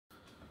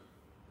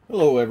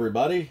Hello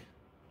everybody.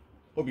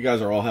 Hope you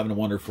guys are all having a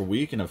wonderful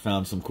week and have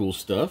found some cool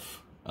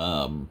stuff.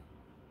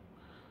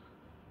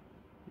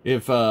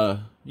 If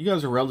you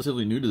guys are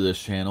relatively new to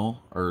this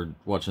channel or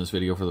watching this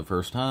video for the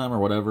first time or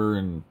whatever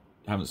and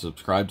haven't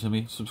subscribed to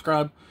me,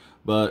 subscribe.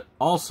 But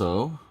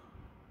also,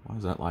 why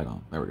is that light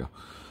on? There we go.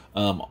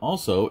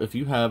 Also, if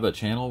you have a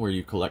channel where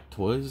you collect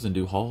toys and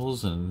do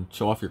hauls and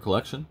show off your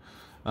collection,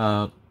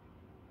 put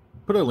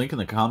a link in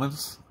the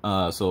comments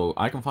so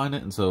I can find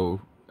it and so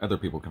other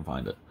people can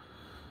find it.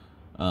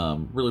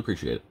 Really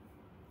appreciate it.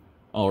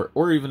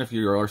 Or even if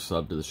you are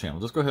subbed to this channel,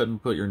 just go ahead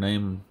and put your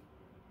name,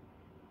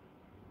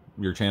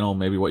 your channel,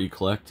 maybe what you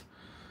collect.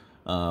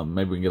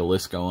 Maybe we can get a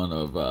list going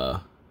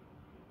of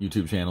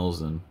YouTube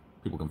channels and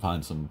people can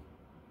find some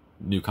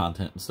new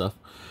content and stuff.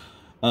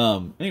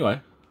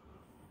 Anyway,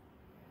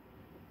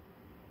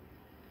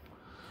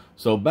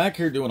 so back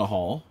here doing a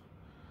haul.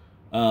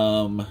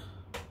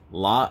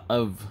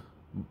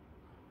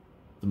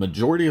 The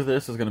majority of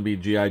this is going to be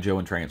G.I. Joe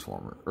and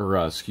Transformer, or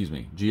excuse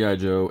me, G.I.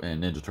 Joe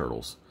and Ninja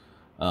Turtles.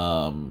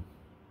 I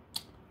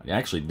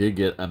actually did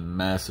get a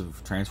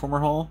massive Transformer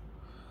haul.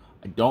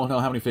 I don't know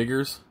how many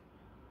figures.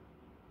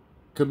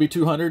 Could be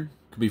 200,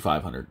 could be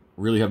 500.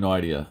 Really have no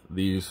idea.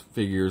 These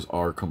figures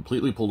are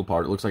completely pulled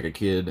apart. It looks like a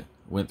kid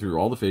went through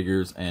all the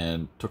figures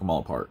and took them all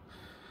apart.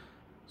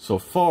 So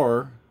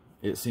far,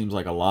 it seems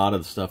like a lot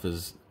of the stuff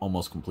is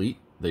almost complete.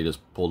 They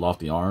just pulled off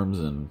the arms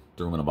and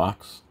threw them in a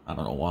box. I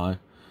don't know why.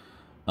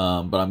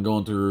 But I'm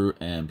going through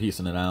and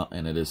piecing it out,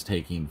 and it is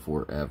taking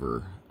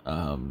forever.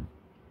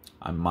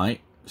 I might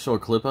show a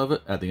clip of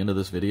it at the end of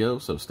this video,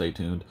 so stay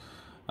tuned.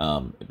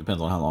 It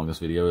depends on how long this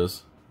video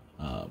is.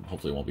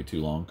 Hopefully it won't be too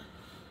long.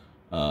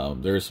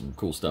 There is some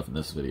cool stuff in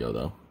this video,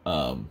 though.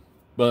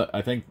 But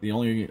I think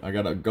I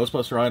got a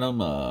Ghostbuster item,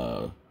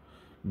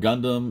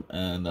 Gundam,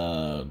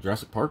 and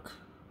Jurassic Park.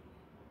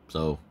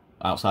 So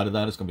outside of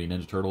that, it's going to be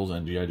Ninja Turtles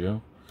and G.I.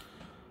 Joe.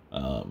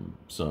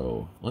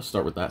 So let's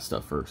start with that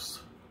stuff first.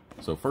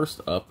 So first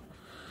up,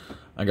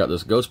 I got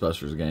this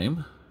Ghostbusters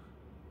game.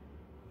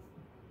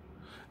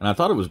 And I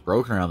thought it was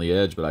broken around the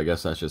edge, but I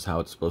guess that's just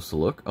how it's supposed to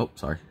look. Oh,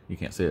 sorry, you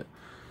can't see it.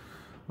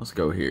 Let's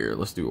go here.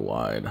 Let's do a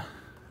wide.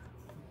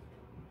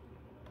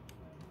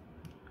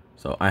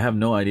 So I have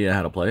no idea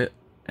how to play it.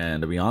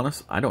 And to be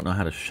honest, I don't know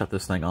how to shut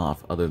this thing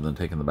off other than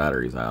taking the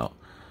batteries out.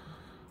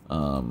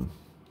 Pull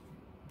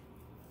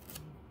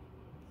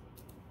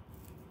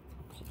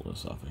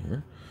this off of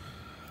here.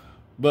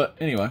 But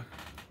anyway,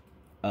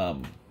 I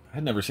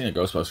had never seen a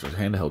Ghostbusters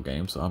handheld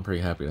game, so I'm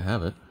pretty happy to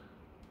have it.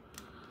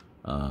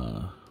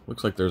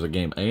 Looks like there's a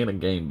game A and a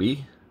game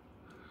B.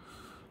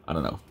 I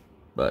don't know.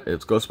 But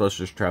it's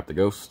Ghostbusters Trap the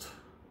Ghost.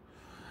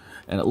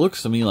 And it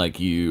looks to me like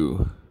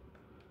you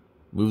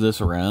move this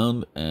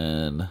around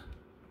and...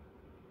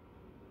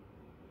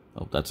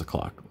 Oh, that's a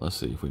clock. Let's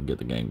see if we can get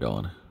the game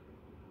going.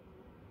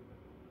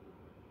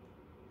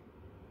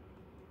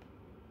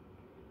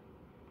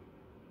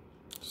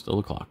 Still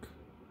a clock.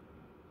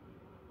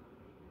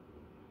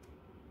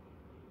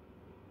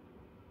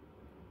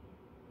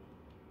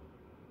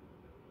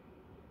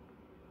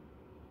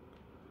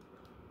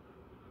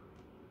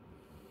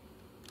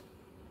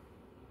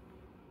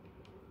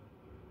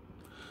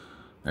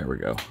 There we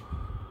go.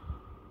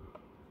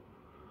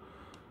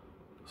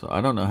 So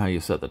I don't know how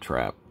you set the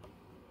trap.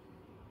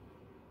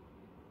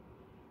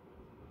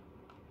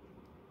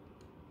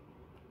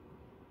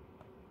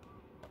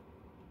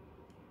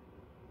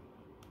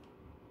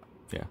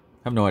 Yeah,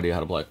 have no idea how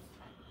to play.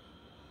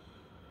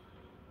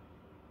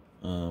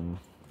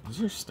 Is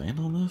there a stand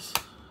on this?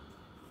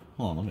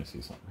 Hold on, let me see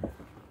something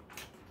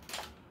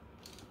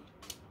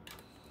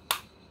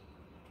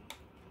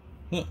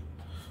here. Huh.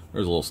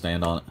 There's a little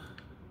stand on it.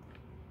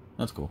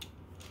 That's cool.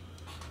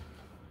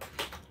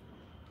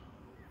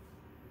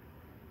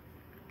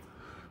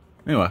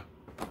 Anyway,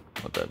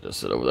 let that just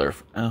sit over there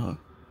for now.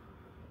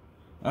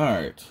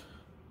 Alright.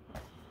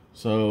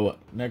 So,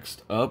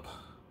 next up.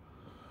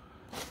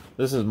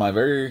 This is my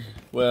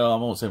well, I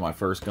won't say my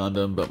first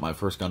Gundam, but my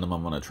first Gundam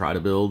I'm going to try to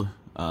build.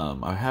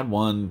 I had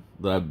one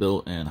that I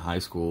built in high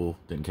school.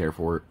 Didn't care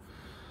for it.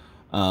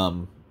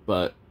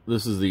 But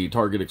this is the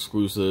Target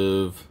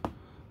exclusive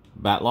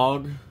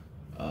Batlog.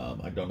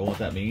 I don't know what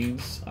that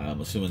means.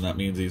 I'm assuming that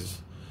means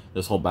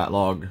this whole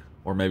Batlog,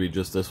 or maybe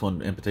just this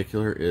one in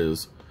particular,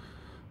 is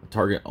a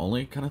Target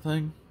only kind of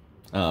thing.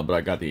 But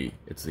I got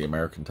it's the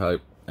American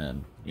type,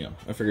 and you know,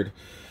 I figured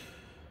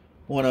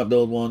why not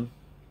build one.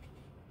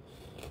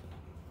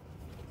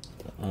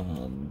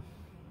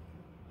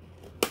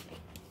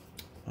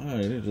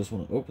 I just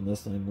want to open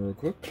this thing real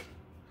quick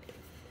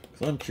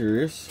because I'm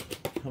curious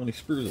how many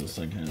screws this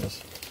thing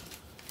has.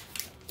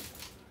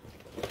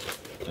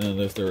 And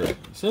if it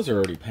says they're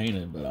already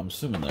painted, but I'm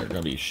assuming they're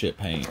going to be shit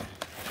paint.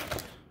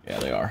 Yeah,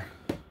 they are.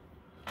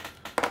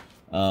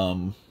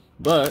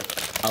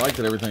 But I like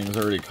that everything is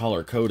already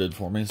color coded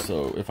for me,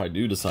 so if I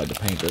do decide to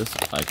paint this,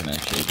 I can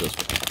actually just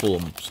pull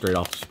them straight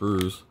off the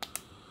screws.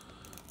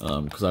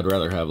 Because I'd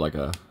rather have like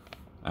a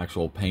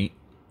actual paint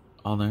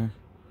on there.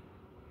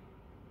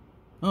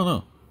 I don't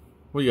know.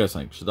 What do you guys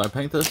think? Should I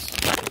paint this?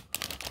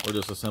 or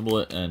just assemble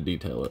it and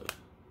detail it.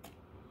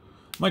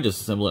 Might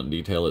just assemble it and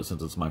detail it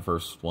since it's my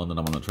first one that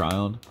I'm going to try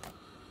on.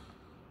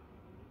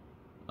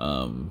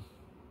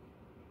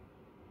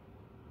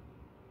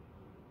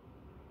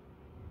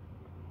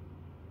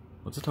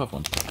 It's a tough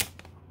one.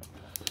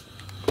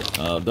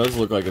 It does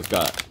look like it's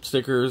got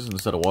stickers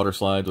instead of water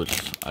slides,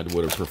 which I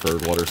would have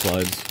preferred water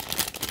slides.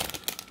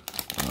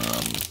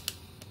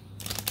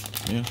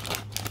 Yeah.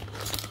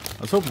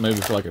 I was hoping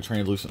maybe for like a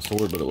translucent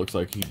sword, but it looks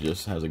like he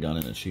just has a gun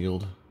and a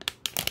shield.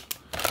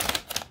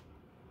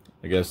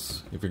 I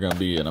guess if you're going to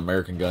be an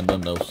American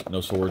Gundam,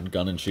 no sword,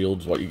 gun, and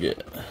shield is what you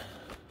get.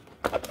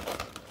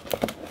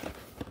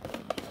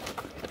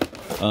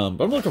 But I'm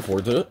looking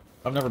forward to it.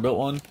 I've never built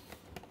one,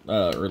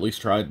 or at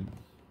least tried,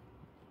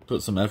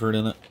 put some effort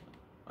in it.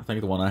 I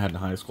think the one I had in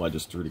high school I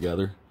just threw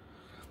together.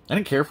 I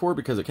didn't care for it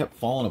because it kept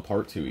falling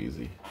apart too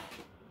easy.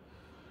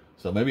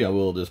 So maybe I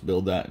will just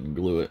build that and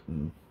glue it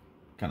and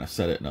kind of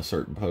set it in a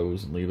certain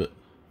pose and leave it.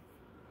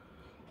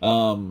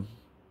 I'm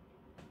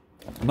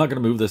not going to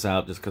move this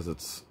out just because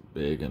it's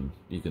big and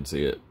you can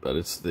see it, but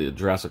it's the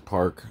Jurassic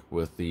Park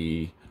with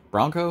the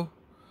Bronco,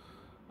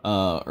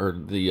 or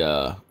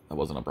the that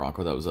wasn't a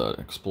Bronco, that was an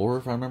Explorer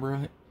if I remember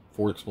right,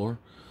 Ford Explorer,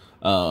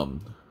 and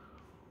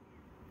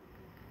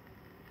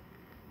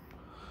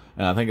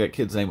I think that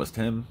kid's name was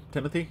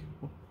Timothy.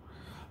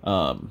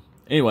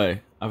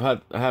 Anyway, I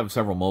have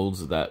several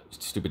molds of that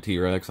stupid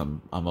T-Rex.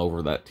 I'm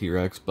over that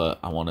T-Rex, but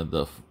I wanted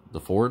the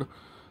Ford.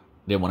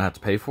 Didn't want to have to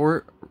pay for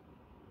it,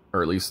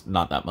 or at least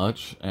not that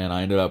much. And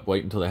I ended up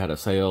waiting until they had a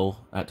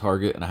sale at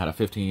Target, and I had a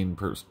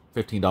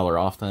 $15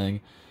 off thing,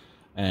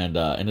 and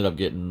ended up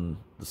getting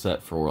the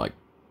set for like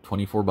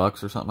 24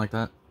 bucks or something like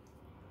that.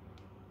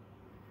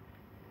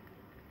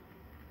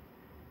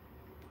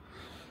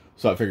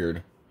 So I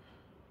figured,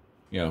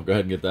 you know, go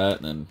ahead and get that,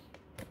 and then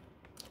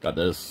got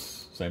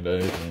this same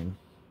day, and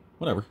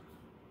whatever.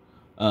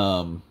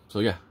 So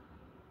yeah.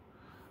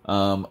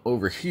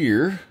 Over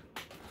here,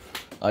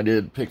 I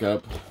did pick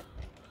up,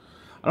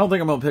 I don't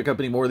think I'm going to pick up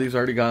any more of these. I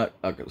already got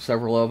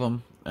several of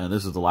them, and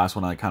this is the last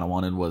one I kind of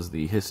wanted, was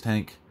the Hiss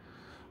tank.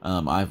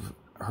 I've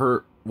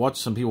watched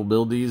some people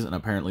build these, and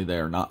apparently they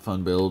are not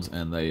fun builds,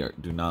 and they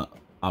do not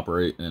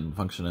operate and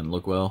function and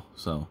look well,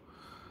 so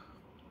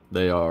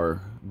they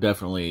are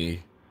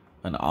definitely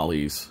an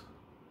Ollie's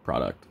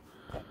product.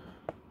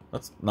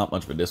 That's not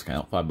much of a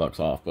discount, $5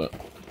 off, but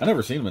I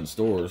never seen them in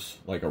stores,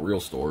 like a real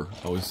store.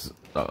 Always,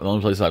 the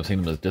only place I've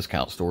seen them is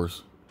discount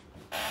stores.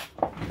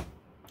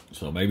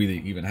 So maybe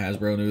even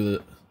Hasbro knew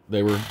that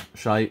they were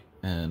shite,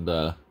 and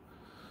was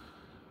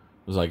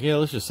like, yeah,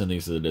 let's just send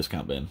these to the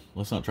discount bin.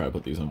 Let's not try to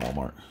put these in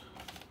Walmart.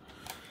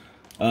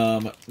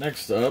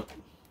 Next up,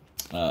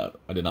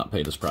 I did not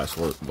pay this price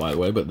for it, by the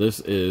way, but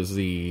this is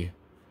the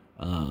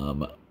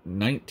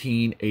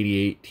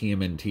 1988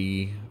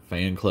 TMNT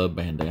Fan Club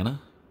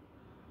bandana.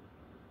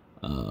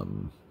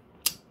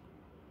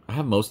 I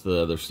have most of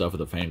the other stuff at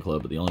the fan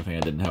club, but the only thing I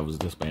didn't have was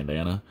this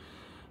bandana.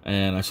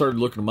 And I started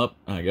looking them up,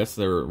 and I guess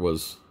there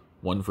was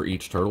one for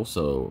each turtle,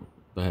 so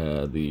they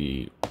had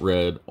the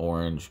red,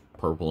 orange,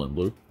 purple, and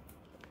blue.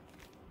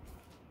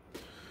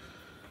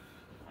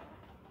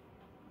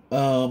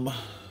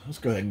 Let's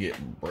go ahead and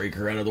get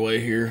Breaker out of the way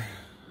here.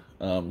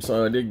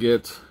 So I did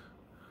get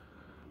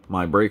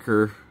my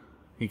Breaker.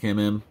 He came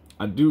in.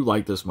 I do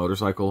like this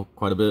motorcycle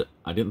quite a bit.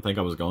 I didn't think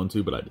I was going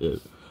to, but I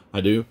did.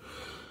 I do.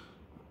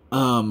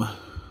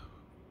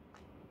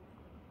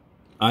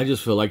 I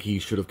just feel like he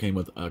should have came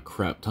with a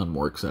crap ton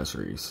more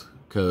accessories,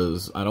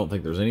 because I don't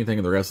think there's anything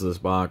in the rest of this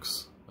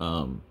box.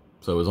 So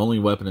his only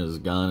weapon is his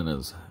gun and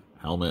his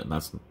helmet, and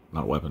that's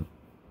not a weapon.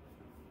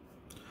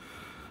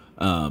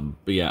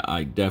 But yeah,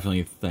 I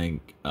definitely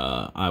think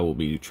I will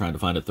be trying to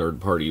find a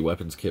third-party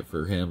weapons kit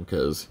for him,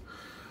 because,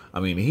 I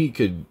mean, he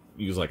could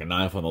use like a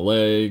knife on the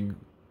leg,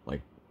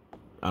 like,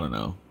 I don't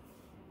know.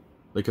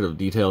 They could have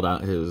detailed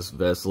out his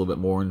vest a little bit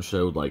more and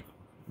showed like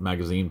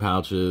magazine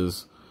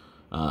pouches.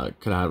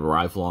 Could have had a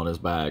rifle on his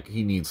back.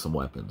 He needs some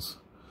weapons.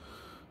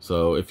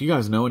 So if you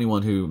guys know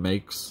anyone who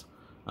makes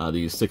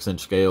these 6-inch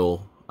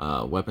scale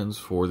weapons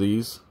for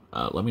these,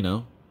 let me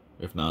know.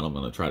 If not, I'm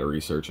going to try to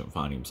research and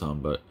find him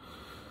some. But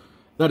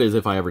that is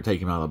if I ever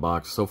take him out of the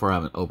box. So far I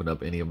haven't opened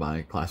up any of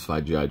my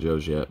classified G.I.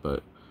 Joes yet.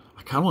 But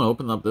I kind of want to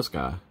open up this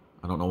guy.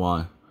 I don't know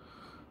why.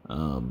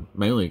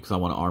 Mainly because I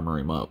want to armor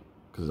him up.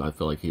 Because I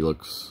feel like he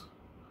looks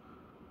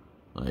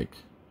like...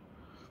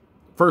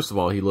 First of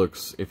all, he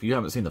looks, if you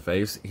haven't seen the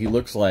face, he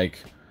looks like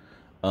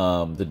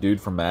the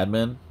dude from Mad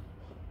Men.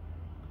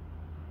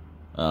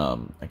 I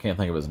can't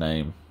think of his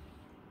name,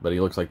 but he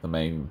looks like the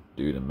main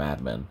dude in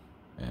Mad Men.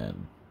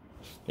 And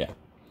yeah,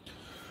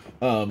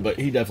 but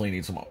he definitely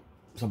needs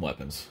some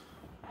weapons.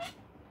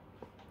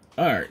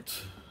 All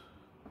right,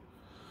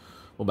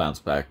 we'll bounce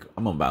back.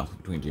 I'm gonna bounce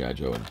between G.I.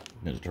 Joe and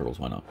Ninja Turtles.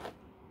 Why not?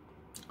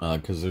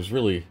 Because there's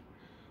really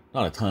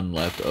not a ton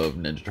left of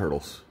Ninja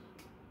Turtles.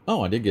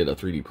 Oh, I did get a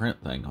 3D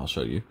print thing. I'll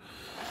show you.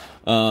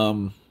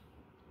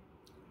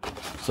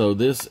 So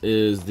this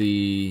is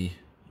the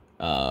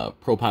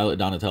Pro Pilot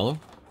Donatello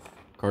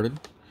carded.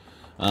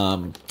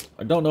 I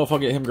don't know if I'll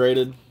get him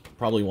graded.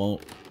 Probably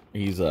won't.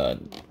 He's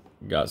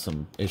got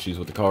some issues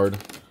with the card.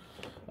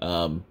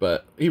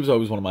 But he was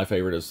always one of my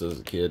favorites as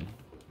a kid.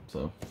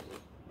 So,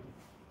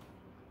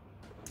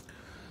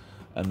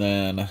 and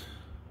then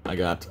I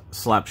got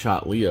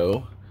Slapshot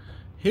Leo.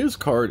 His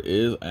card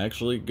is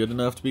actually good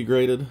enough to be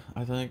graded,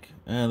 I think.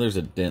 And there's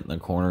a dent in the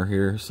corner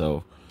here,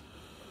 so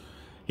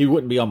he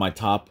wouldn't be on my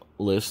top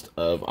list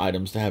of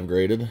items to have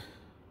graded.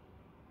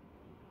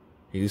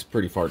 He's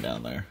pretty far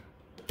down there.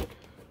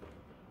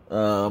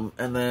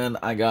 And then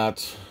I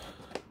got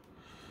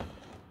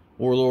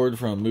Warlord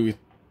from the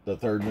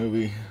third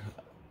movie.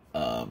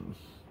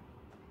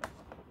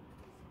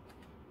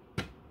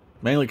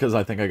 Mainly because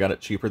I think I got it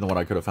cheaper than what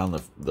I could have found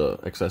the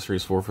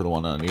accessories for the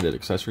one I needed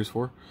accessories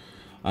for.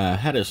 I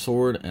had his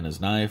sword and his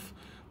knife,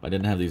 but I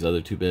didn't have these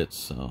other two bits,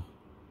 so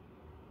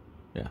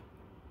yeah.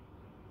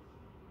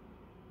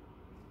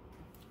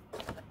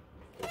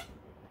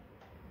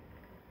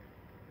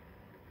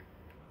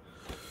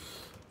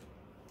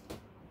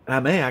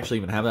 I may actually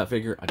even have that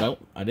figure. I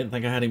didn't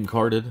think I had him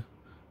carded.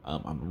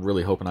 I'm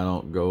really hoping I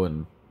don't go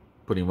and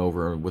put him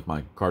over with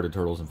my carded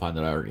turtles and find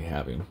that I already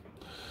have him.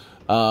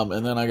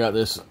 And then I got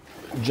this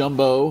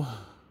jumbo. I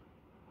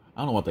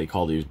don't know what they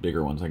call these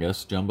bigger ones, I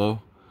guess.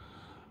 Jumbo.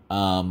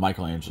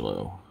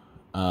 Michelangelo.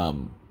 I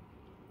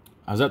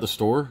was at the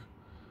store,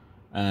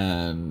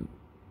 and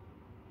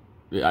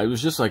it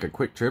was just like a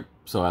quick trip,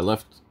 so I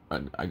left.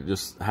 I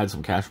just had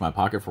some cash in my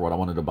pocket for what I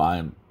wanted to buy,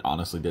 and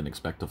honestly didn't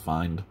expect to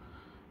find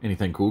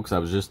anything cool, because I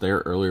was just there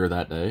earlier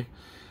that day.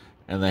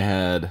 And they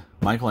had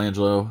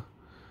Michelangelo,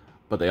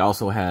 but they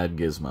also had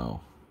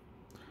Gizmo.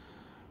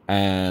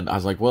 And I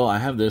was like, well, I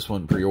have this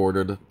one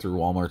pre-ordered through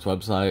Walmart's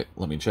website.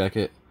 Let me check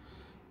it.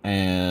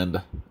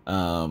 And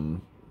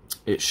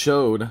it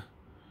showed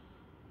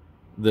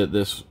that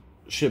this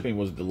shipping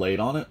was delayed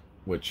on it,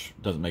 which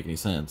doesn't make any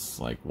sense.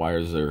 Like, why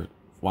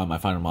am I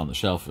finding them on the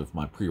shelf if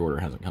my pre-order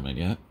hasn't come in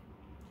yet?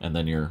 And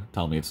then you're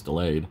telling me it's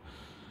delayed.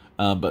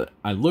 But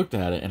I looked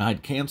at it, and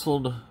I'd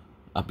canceled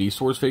a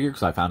Beast Wars figure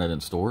because I found it in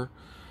store.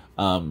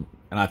 And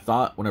I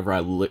thought whenever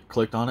I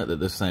clicked on it that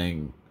this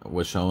thing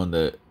was showing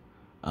that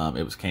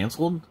it was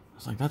canceled. I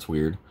was like, that's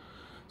weird.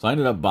 So I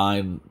ended up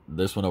buying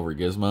this one over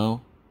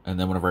Gizmo. And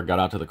then whenever I got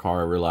out to the car,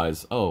 I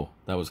realized, oh,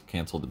 that was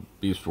canceled, the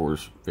Beast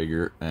Wars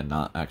figure, and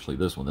not actually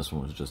this one. This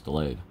one was just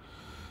delayed.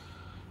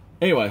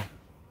 Anyway,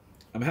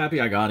 I'm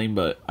happy I got him,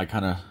 but I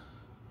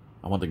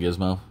want the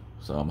Gizmo.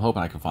 So I'm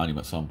hoping I can find him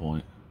at some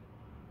point.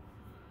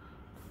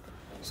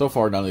 So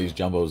far, none of these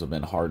jumbos have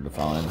been hard to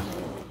find.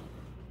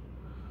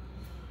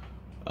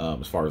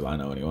 As far as I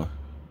know, anyway.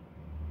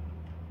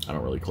 I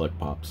don't really collect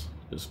pops.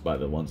 Just buy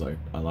the ones I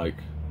like.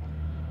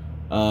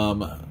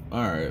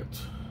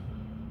 Alright.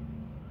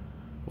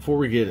 Before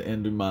we get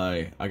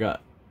into I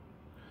got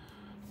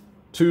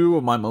 2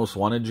 of my most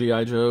wanted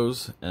G.I.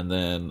 Joes, and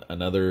then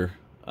another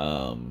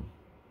of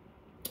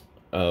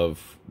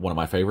one of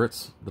my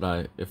favorites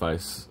that if I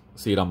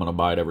see it, I'm going to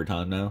buy it every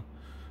time now.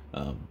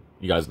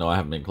 You guys know I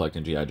haven't been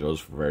collecting G.I. Joes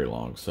for very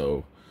long,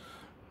 so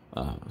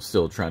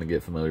still trying to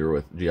get familiar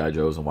with G.I.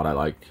 Joes and what I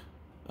like.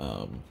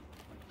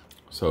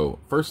 So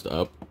first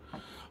up,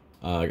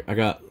 I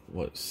got,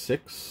 what,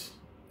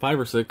 5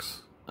 or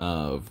 6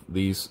 of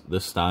this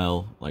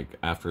style, like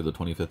after the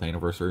 25th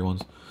anniversary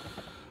ones.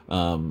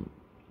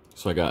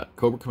 So I got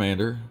Cobra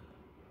Commander.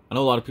 I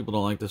know a lot of people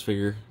don't like this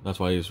figure, that's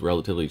why he's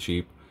relatively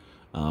cheap,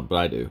 but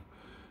I do.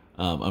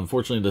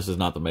 Unfortunately, this is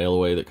not the mail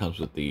away that comes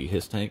with the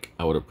Hiss tank.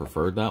 I would have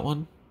preferred that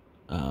one,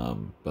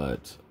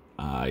 but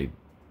I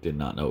did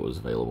not know it was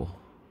available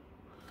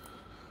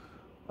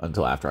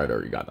until after I'd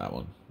already got that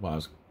one. When I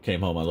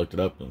came home, I looked it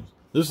up, and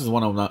this is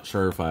one I'm not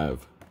sure if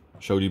I've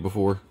showed you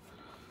before.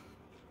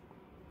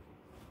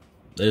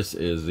 This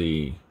is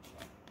the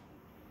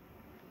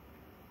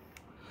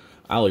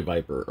Alley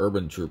Viper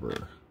Urban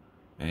Trooper,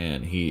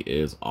 and he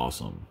is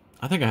awesome.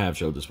 I think I have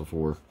showed this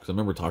before, because I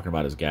remember talking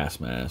about his gas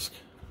mask,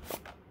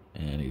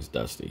 and he's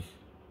dusty.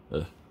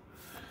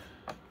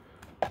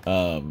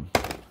 Alright,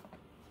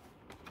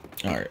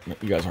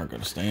 you guys aren't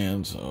going to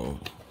stand, so...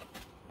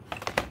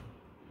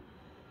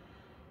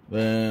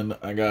 Then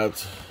I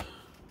got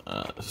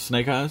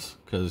Snake Eyes,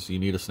 because you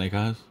need a Snake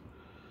Eyes,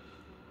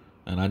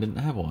 and I didn't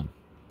have one.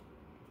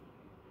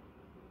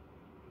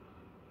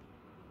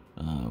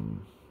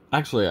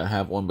 Actually, I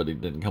have one, but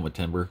it didn't come with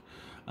timber.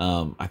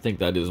 I think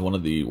that is one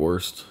of the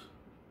worst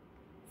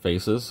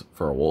faces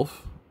for a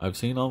wolf I've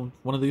seen on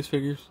one of these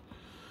figures.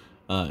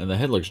 And the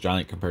head looks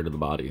giant compared to the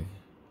body.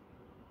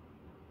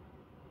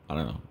 I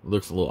don't know. It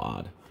looks a little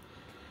odd.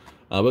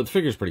 But the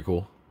figure's pretty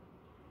cool.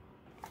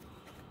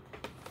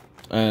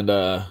 And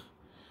I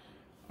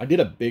did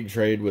a big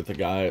trade with a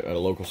guy at a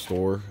local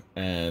store.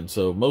 And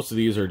so most of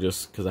these are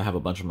just because I have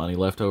a bunch of money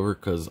left over,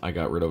 because I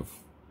got rid of...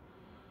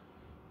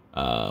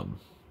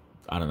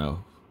 I don't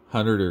know,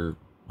 100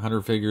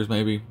 figures,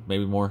 maybe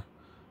more.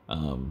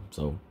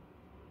 So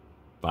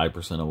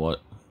 5% of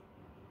what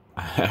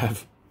I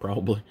have,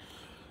 probably.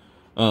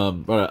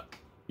 But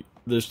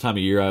this time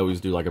of year, I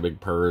always do like a big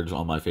purge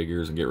on my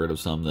figures and get rid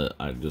of some that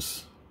I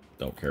just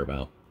don't care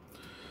about.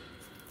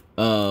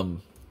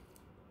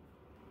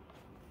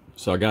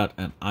 So I got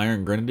an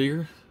Iron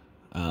Grenadier.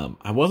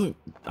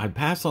 I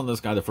passed on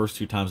this guy the first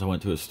 2 times I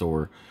went to his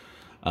store.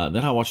 Then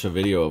I watched a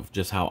video of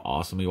just how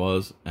awesome he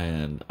was,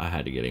 and I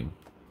had to get him.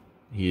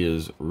 He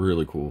is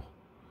really cool.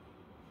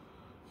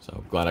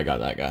 So glad I got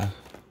that guy.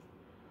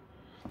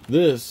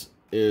 This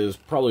is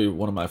probably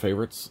one of my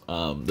favorites.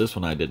 This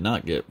one I did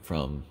not get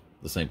from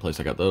the same place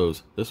I got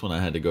those. This one I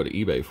had to go to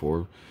eBay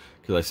for,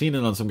 because I seen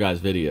it on some guy's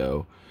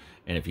video.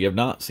 And if you have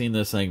not seen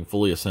this thing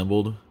fully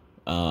assembled,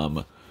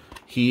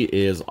 he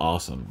is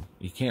awesome.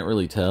 You can't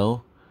really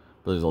tell,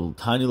 but there's a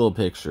tiny little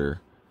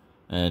picture,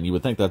 and you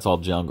would think that's all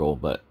jungle,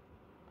 but,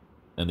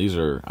 and these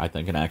are, I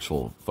think, an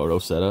actual photo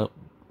setup,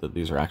 that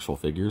these are actual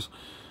figures,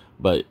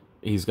 but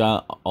he's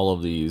got all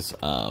of these,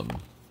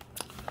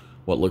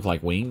 what look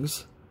like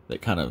wings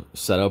that kind of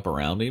set up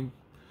around him.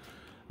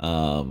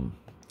 And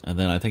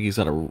then I think he's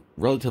got a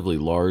relatively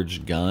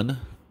large gun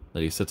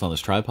that he sits on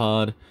this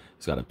tripod.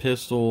 He's got a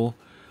pistol.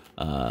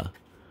 I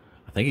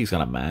think he's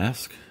got a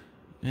mask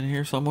in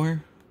here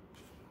somewhere.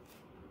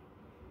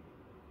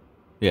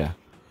 Yeah.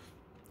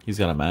 He's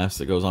got a mask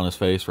that goes on his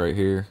face right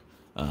here.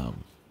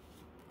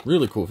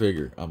 Really cool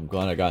figure. I'm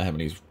glad I got him,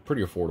 and he's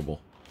pretty affordable.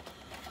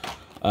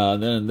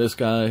 Then this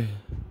guy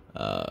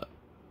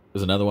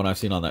is another one I've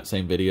seen on that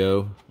same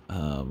video.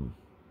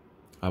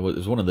 It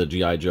was one of the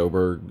G.I. Joe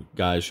Berg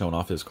guys showing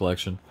off his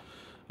collection.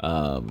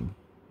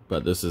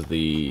 But this is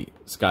the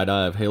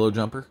Skydive Halo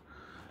Jumper.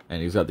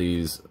 And he's got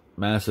these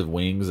massive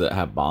wings that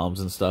have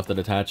bombs and stuff that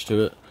attach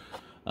to it.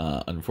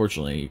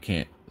 Unfortunately, you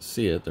can't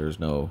see it. There's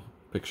no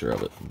picture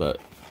of it. But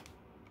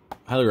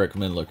highly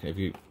recommend looking. If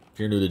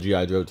you're new to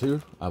G.I. Joe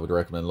 2, I would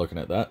recommend looking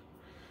at that.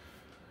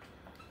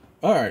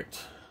 Alright.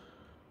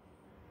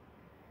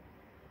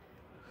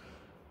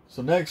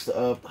 So next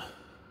up,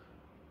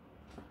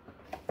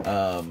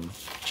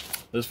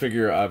 this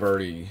figure I've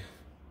already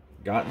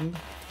gotten.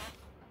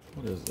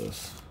 What is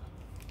this?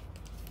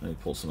 Let me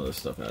pull some of this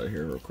stuff out of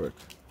here real quick.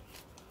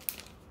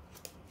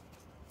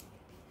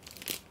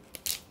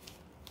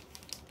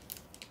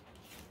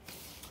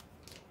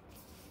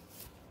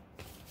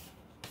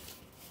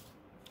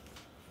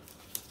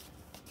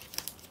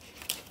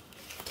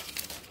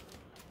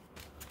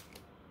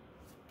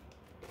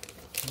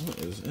 What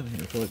is in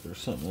here? I feel like there's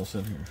something else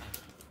in here.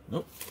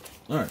 Nope.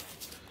 Alright.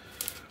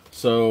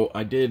 So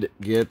I did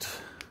get,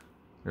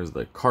 there's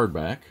the card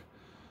back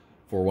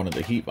for one of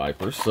the Heat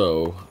Vipers.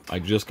 So I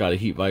just got a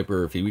Heat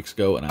Viper a few weeks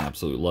ago, and I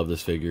absolutely love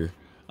this figure.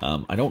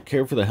 I don't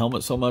care for the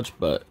helmet so much,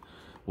 but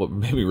what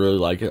made me really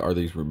like it are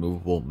these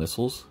removable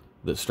missiles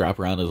that strap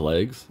around his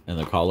legs and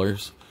the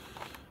collars.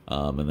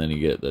 And then you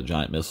get the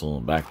giant missile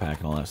and backpack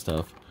and all that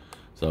stuff.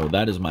 So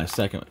that is my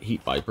second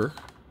Heat Viper.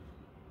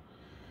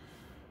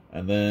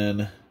 And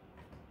then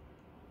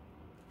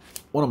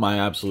one of my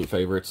absolute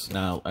favorites.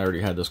 Now, I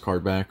already had this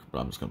card back, but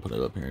I'm just going to put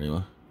it up here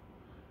anyway.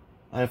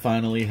 I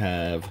finally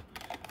have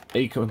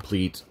a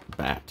complete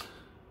bat.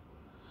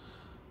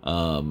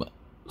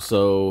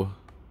 So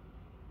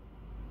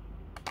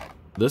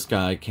this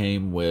guy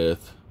came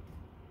with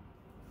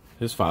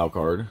his file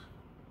card,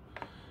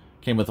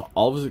 came with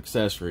all of his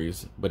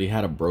accessories, but he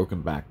had a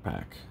broken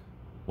backpack.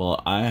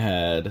 Well, I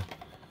had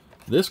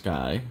this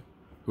guy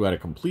who had a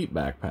complete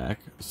backpack,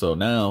 so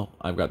now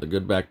I've got the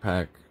good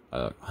backpack,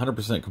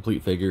 100%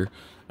 complete figure,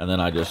 and then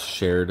I just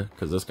shared,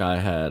 because this guy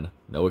had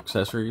no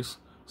accessories,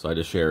 so I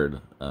just shared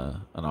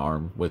an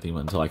arm with him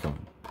until I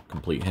can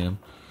complete him.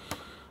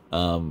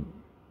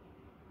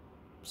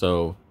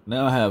 So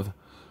now I have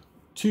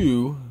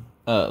two,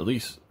 at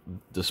least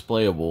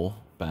displayable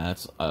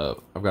bats.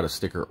 I've got a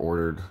sticker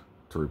ordered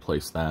to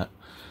replace that.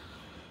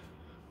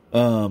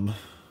 But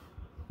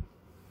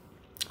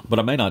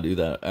I may not do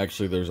that.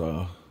 Actually, there's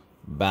a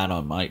bat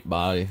I might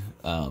buy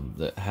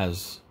that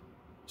has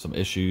some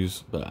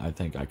issues, but I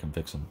think I can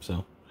fix them.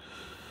 So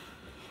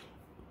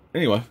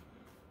anyway,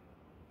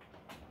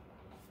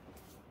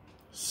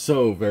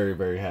 so very,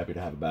 very happy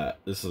to have a bat.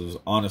 This is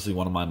honestly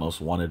one of my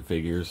most wanted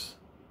figures.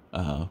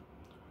 And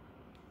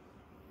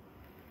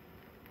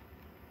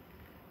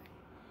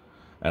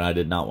I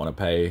did not want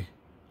to pay.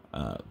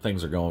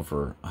 Things are going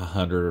for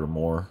 $100 or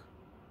more.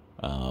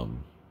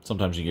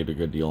 Sometimes you get a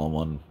good deal on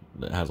one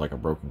that has like a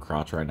broken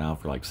crotch right now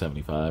for like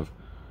 $75.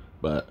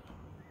 But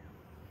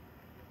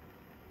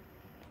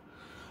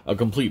a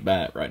complete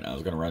bat right now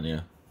is going to run you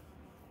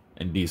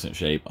in decent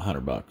shape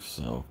 $100.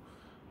 So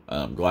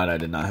I'm glad I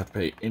did not have to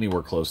pay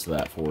anywhere close to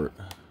that for it,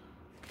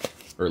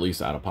 or at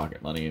least out of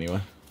pocket money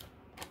anyway.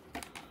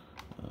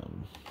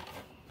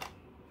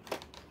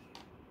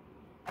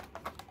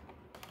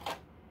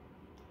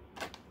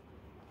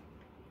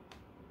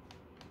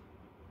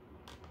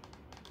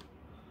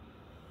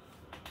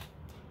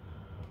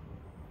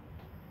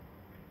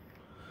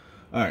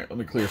 Alright, let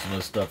me clear some of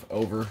this stuff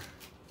over,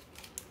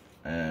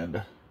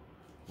 and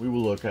we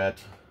will look at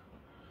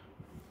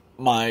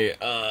my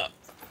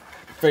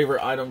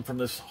favorite item from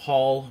this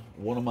haul.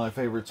 One of my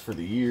favorites for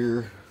the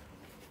year.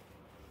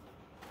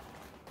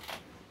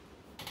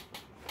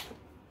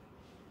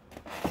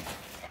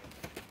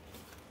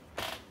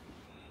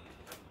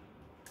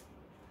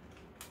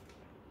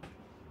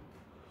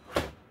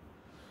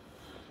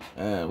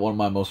 And one of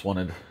my most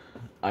wanted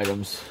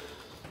items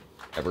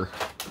ever.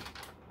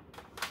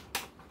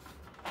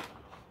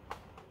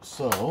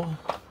 So,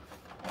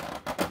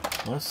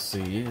 let's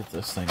see if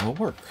this thing will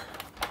work.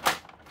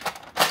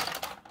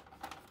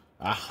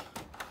 Ah,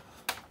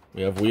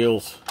 we have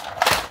wheels.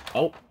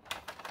 Oh.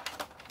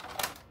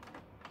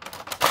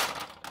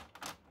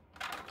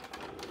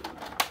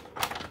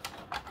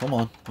 Come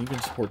on, you can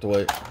support the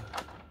weight.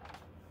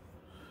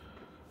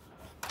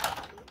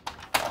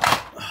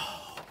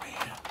 Oh,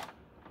 man.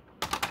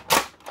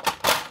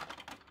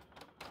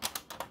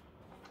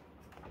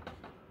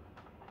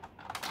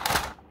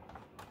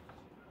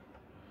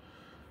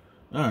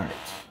 Alright.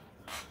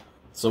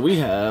 So we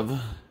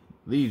have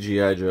the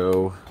G.I.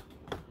 Joe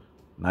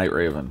Night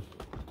Raven.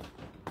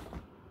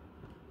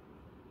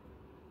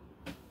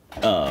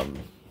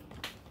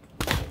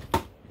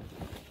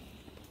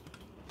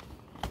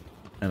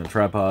 And a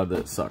tripod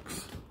that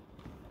sucks.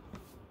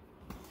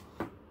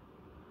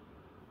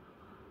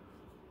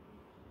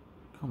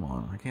 Come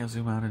on, I can't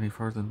zoom out any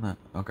further than that.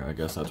 Okay, I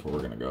guess that's where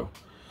we're gonna go.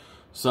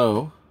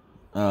 So,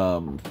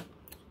 got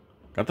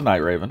the Night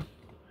Raven.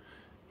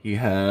 He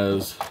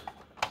has...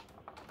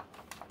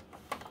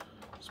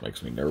 This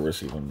makes me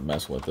nervous even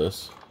mess with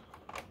this.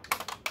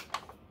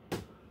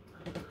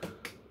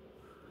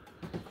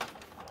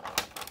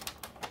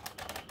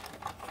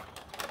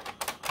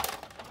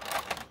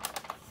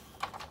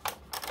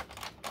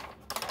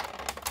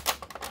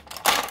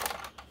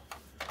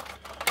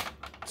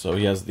 So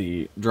he has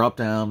the drop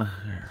down.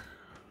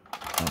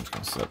 I'm just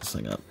gonna set this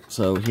thing up.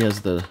 So he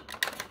has the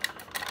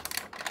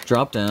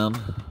drop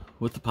down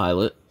with the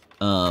pilot.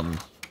 I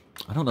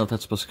don't know if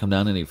that's supposed to come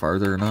down any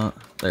farther or not.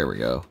 There we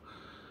go.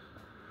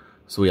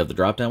 So we have the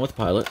drop down with the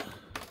pilot.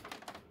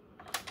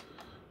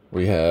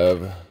 We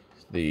have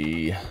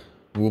the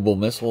movable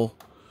missile.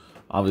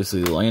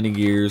 Obviously the landing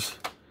gears.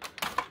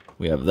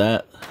 We have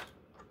that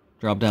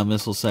drop down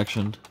missile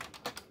section.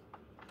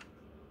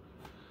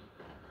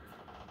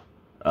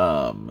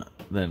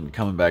 Then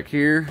coming back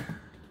here,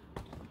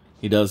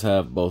 he does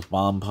have both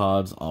bomb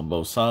pods on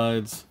both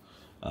sides.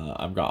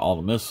 I've got all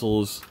the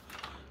missiles.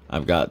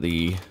 I've got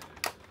the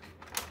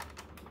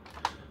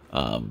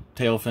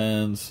tail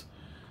fins.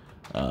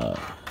 I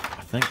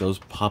think those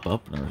pop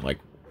up and are like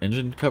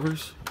engine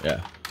covers.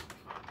 Yeah.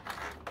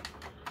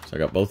 So I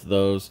got both of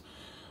those.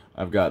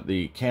 I've got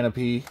the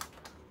canopy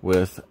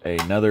with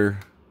another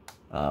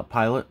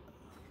pilot.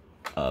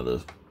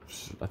 I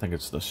think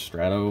it's the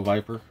Strato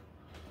Viper.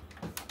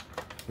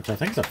 Which I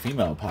think is a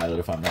female pilot,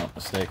 if I'm not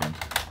mistaken.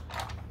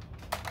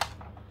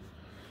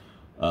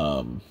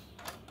 I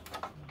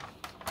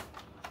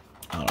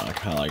don't know, I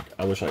kind of like,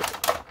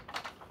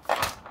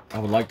 I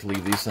would like to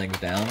leave these things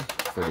down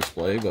for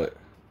display, but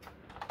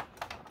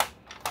it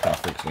kind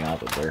of freaks me out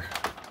that they're,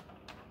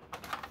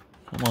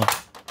 come on.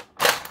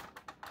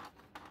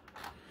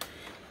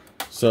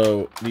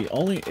 So, the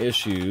only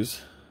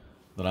issues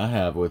that I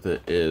have with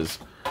it is,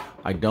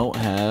 I don't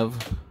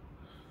have,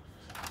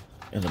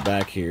 in the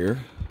back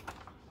here,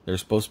 there's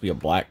supposed to be a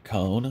black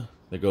cone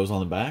that goes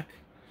on the back,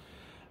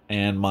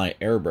 and my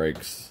air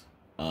brakes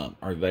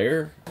are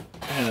there,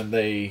 and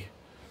they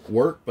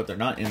work, but they're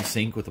not in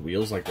sync with the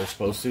wheels like they're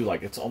supposed to.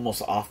 Like, it's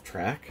almost off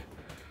track.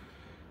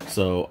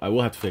 So I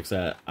will have to fix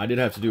that. I did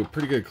have to do a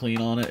pretty good clean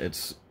on it.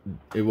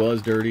 It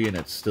was dirty, and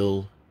it's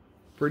still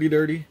pretty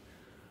dirty.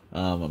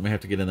 I may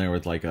have to get in there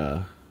with like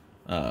some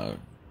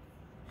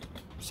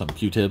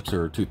Q-tips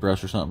or a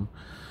toothbrush or something.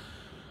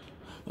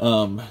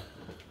 Let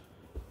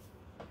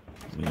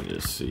me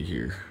just see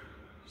here.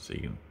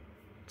 See,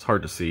 it's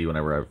hard to see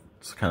whenever I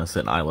kind of sit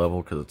in eye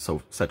level because it's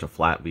such a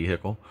flat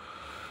vehicle.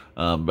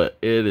 But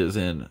it is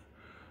in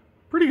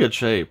pretty good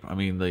shape. I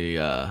mean,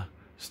 the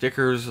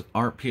stickers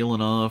aren't peeling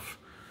off.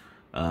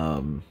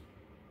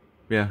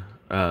 Yeah.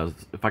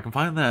 If I can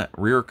find that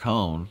rear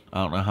cone,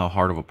 I don't know how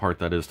hard of a part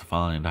that is to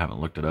find. I haven't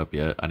looked it up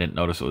yet. I didn't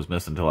notice it was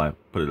missing until I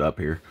put it up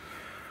here.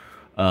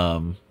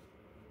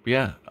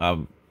 Yeah,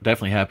 I'm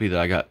definitely happy that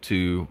I got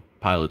 2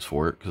 pilots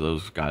for it, because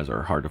those guys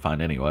are hard to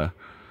find anyway.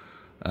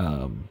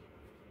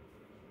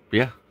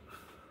 Yeah.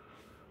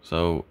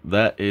 So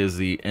that is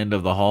the end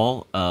of the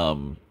haul.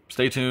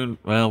 Stay tuned.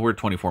 Well, we're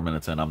 24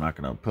 minutes in. I'm not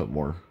going to put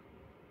more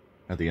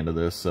at the end of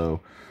this.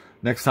 So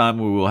next time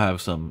we will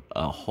have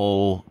a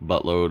whole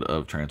buttload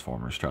of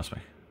Transformers. Trust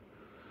me.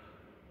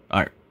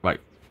 All right. Bye.